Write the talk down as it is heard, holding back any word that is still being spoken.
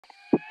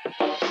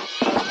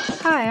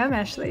Hi, I'm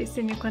Ashley,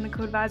 Senior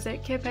Clinical Advisor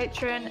at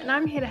Carepatron, and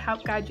I'm here to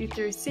help guide you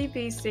through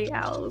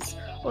CBCLs,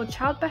 or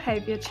Child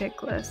Behaviour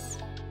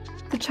Checklists.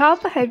 The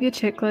Child Behaviour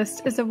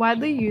Checklist is a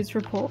widely used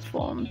report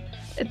form.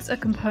 It's a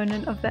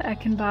component of the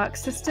Achenbach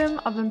System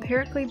of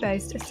Empirically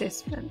Based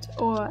Assessment,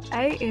 or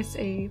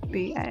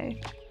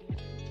ASEBA.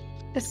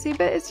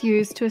 ASEBA is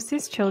used to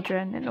assess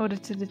children in order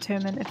to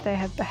determine if they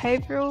have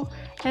behavioural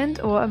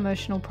and/or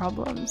emotional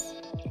problems.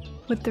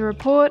 With the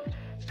report,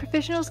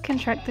 professionals can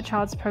track the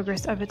child's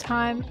progress over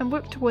time and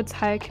work towards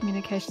higher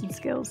communication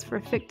skills for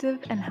effective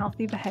and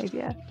healthy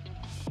behaviour.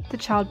 The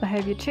Child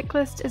Behaviour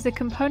Checklist is a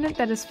component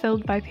that is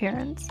filled by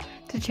parents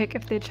to check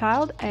if their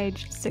child,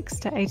 aged 6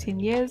 to 18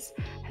 years,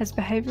 has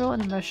behavioural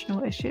and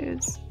emotional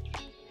issues.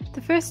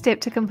 The first step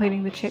to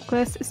completing the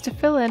checklist is to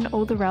fill in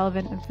all the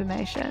relevant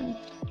information.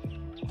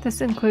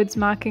 This includes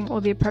marking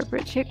all the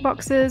appropriate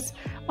checkboxes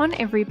on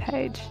every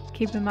page.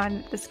 Keep in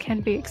mind that this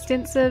can be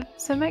extensive,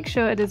 so make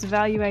sure it is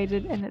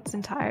evaluated in its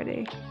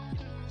entirety.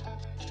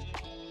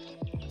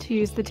 To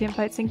use the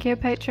templates in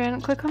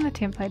Carepatron, click on the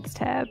Templates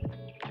tab.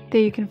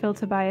 There you can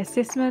filter by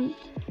assessment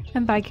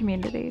and by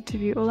community to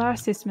view all our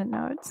assessment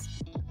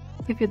notes.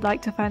 If you'd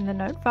like to find the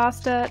note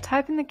faster,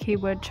 type in the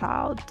keyword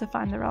child to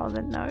find the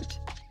relevant note.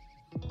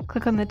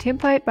 Click on the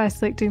template by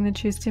selecting the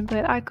Choose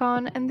Template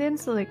icon and then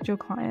select your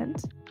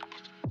client.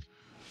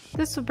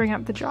 This will bring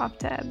up the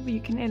Draft tab, where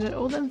you can edit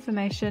all the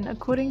information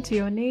according to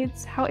your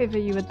needs, however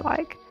you would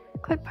like.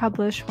 Click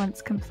Publish once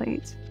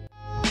complete.